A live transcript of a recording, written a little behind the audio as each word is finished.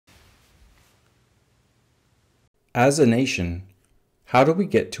As a nation, how do we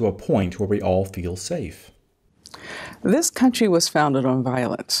get to a point where we all feel safe? This country was founded on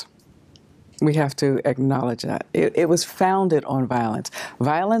violence. We have to acknowledge that. It was founded on violence.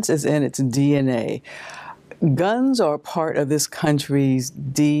 Violence is in its DNA. Guns are part of this country's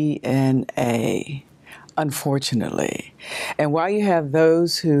DNA, unfortunately. And while you have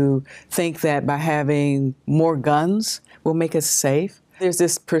those who think that by having more guns will make us safe, there's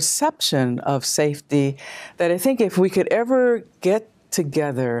this perception of safety that I think if we could ever get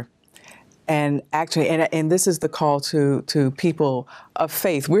together and actually, and this is the call to people of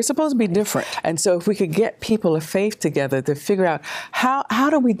faith. We're supposed to be different. And so if we could get people of faith together to figure out how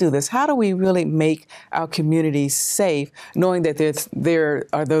do we do this? How do we really make our communities safe, knowing that there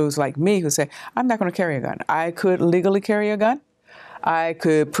are those like me who say, I'm not going to carry a gun. I could legally carry a gun. I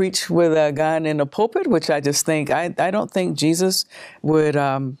could preach with a gun in a pulpit, which I just think, I don't think Jesus would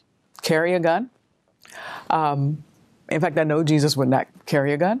carry a gun. In fact, I know Jesus would not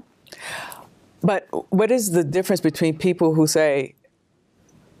carry a gun. But what is the difference between people who say,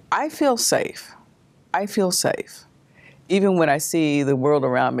 I feel safe, even when I see the world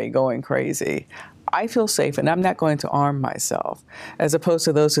around me going crazy, I feel safe and I'm not going to arm myself, as opposed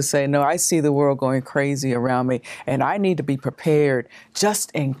to those who say, no, I see the world going crazy around me and I need to be prepared just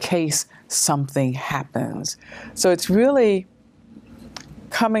in case something happens. So it's really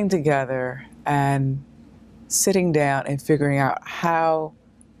coming together and sitting down and figuring out how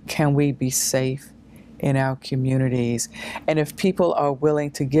can we be safe in our communities? And if people are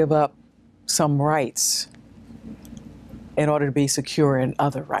willing to give up some rights in order to be secure in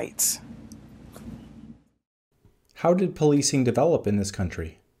other rights. How did policing develop in this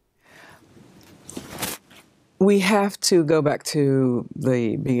country? We have to go back to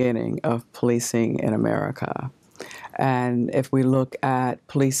the beginning of policing in America. And if we look at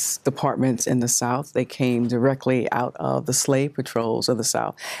police departments in the South, they came directly out of the slave patrols of the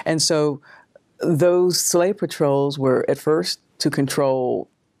South. And so those slave patrols were at first to control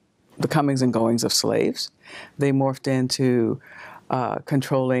the comings and goings of slaves. They morphed into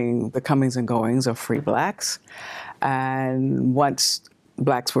controlling the comings and goings of free blacks. And once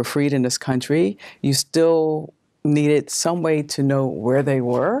blacks were freed in this country, you still needed some way to know where they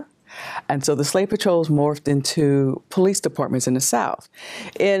were. And so the slave patrols morphed into police departments in the South.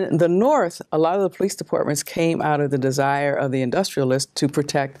 In the North, a lot of the police departments came out of the desire of the industrialists to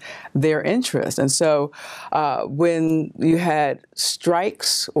protect their interests. And so when you had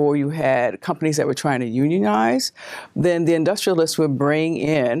strikes or you had companies that were trying to unionize, then the industrialists would bring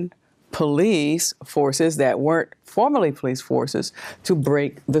in police forces that weren't formally police forces to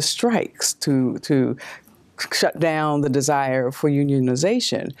break the strikes, to shut down the desire for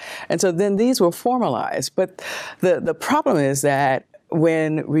unionization. And so then these were formalized. But the problem is that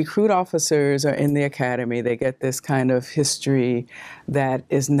when recruit officers are in the academy, they get this kind of history that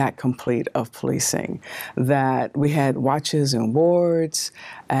is not complete of policing, that we had watches and wards,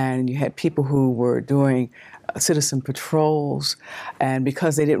 and you had people who were doing citizen patrols, and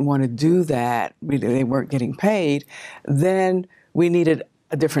because they didn't want to do that, they weren't getting paid, then we needed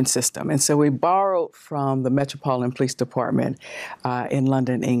a different system. And so we borrowed from the Metropolitan Police Department in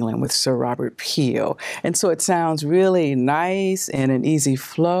London, England with Sir Robert Peel. And so it sounds really nice and an easy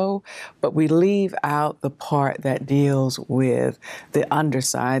flow, but we leave out the part that deals with the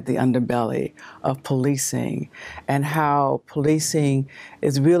underside, the underbelly of policing, and how policing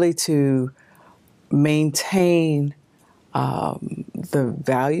is really to maintain the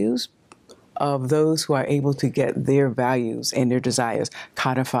values of those who are able to get their values and their desires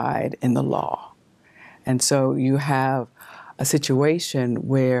codified in the law. And so you have a situation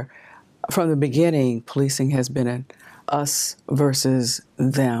where, from the beginning, policing has been an us versus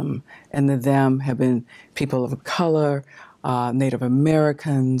them. And the them have been people of color, Native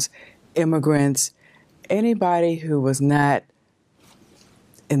Americans, immigrants, anybody who was not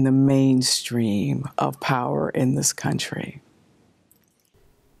in the mainstream of power in this country.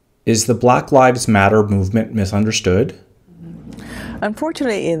 Is the Black Lives Matter movement misunderstood?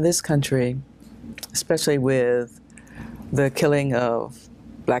 Unfortunately, in this country, especially with the killing of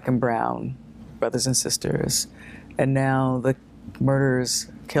black and brown brothers and sisters, and now the murders,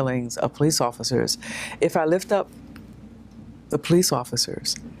 killings of police officers, if I lift up the police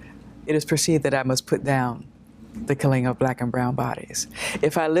officers, it is perceived that I must put down the killing of black and brown bodies.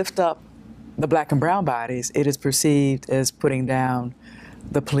 If I lift up the black and brown bodies, it is perceived as putting down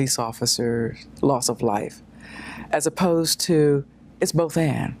the police officer's loss of life, as opposed to it's both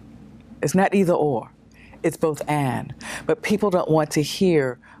and. It's not either or, it's both and. But people don't want to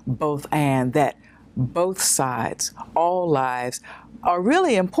hear both and, that both sides, all lives, are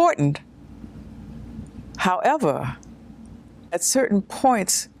really important. However, at certain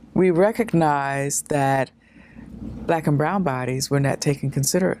points, we recognize that Black and brown bodies were not taken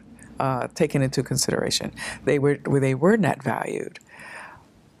into consideration. They were not valued.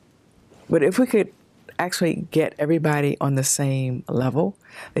 But if we could actually get everybody on the same level,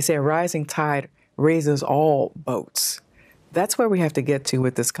 they say a rising tide raises all boats. That's where we have to get to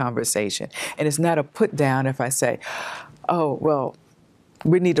with this conversation. And it's not a put down if I say, oh, well,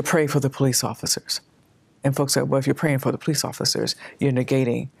 we need to pray for the police officers. And folks say, well, if you're praying for the police officers, you're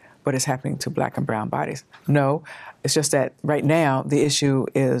negating what is happening to Black and brown bodies. No, it's just that right now the issue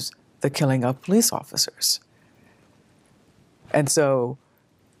is the killing of police officers. And so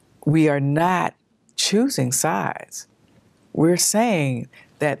we are not choosing sides. We're saying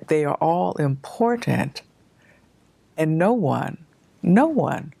that they are all important and no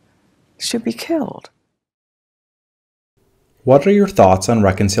one should be killed. What are your thoughts on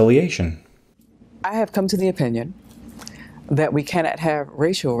reconciliation? I have come to the opinion that we cannot have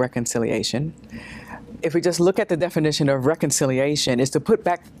racial reconciliation. If we just look at the definition of reconciliation, is to put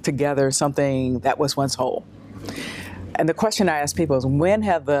back together something that was once whole. And the question I ask people is, when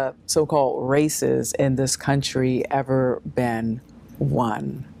have the so-called races in this country ever been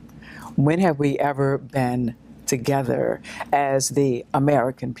one? When have we ever been together as the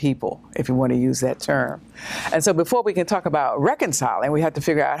American people, if you want to use that term? And so before we can talk about reconciling, we have to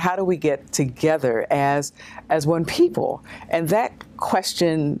figure out, how do we get together as one people? And that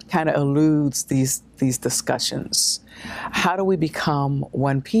question kind of eludes these discussions. How do we become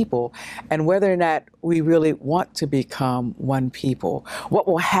one people? And whether or not we really want to become one people. What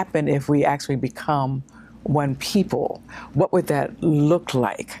will happen if we actually become one people? What would that look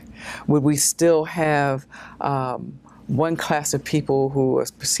like? Would we still have one class of people who are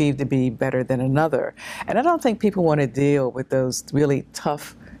perceived to be better than another? And I don't think people want to deal with those really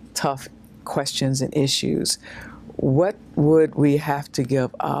tough questions and issues. What would we have to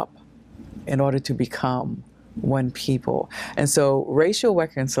give up in order to become one people? And so racial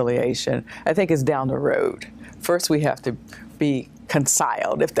reconciliation, I think, is down the road. First, we have to be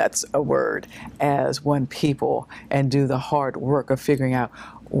reconciled, if that's a word, as one people and do the hard work of figuring out,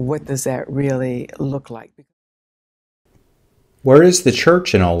 what does that really look like? Where is the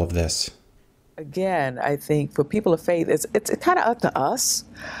church in all of this? Again, I think for people of faith, it's kind of up to us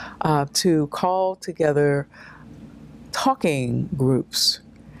to call together talking groups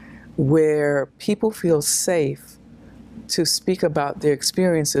where people feel safe to speak about their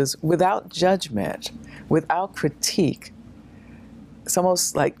experiences without judgment, without critique. It's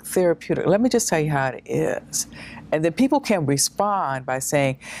almost like therapeutic. Let me just tell you how it is. And then people can respond by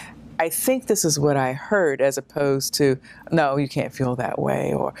saying, I think this is what I heard, as opposed to, no, you can't feel that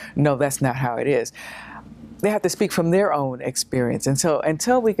way, or no, that's not how it is. They have to speak from their own experience. And so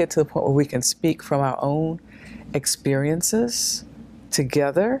until we get to the point where we can speak from our own experiences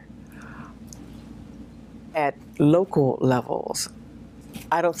together at local levels,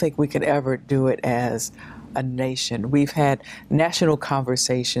 I don't think we can ever do it as a nation. We've had national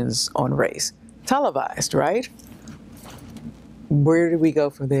conversations on race, televised, right? Where do we go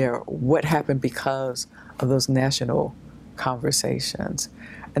from there? What happened because of those national conversations?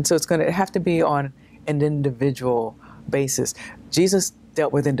 And so it's going to have to be on an individual basis. Jesus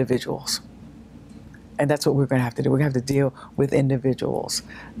dealt with individuals. And that's what we're going to have to do. We're going to have to deal with individuals.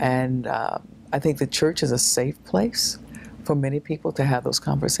 And I think the church is a safe place for many people to have those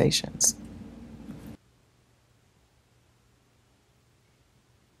conversations.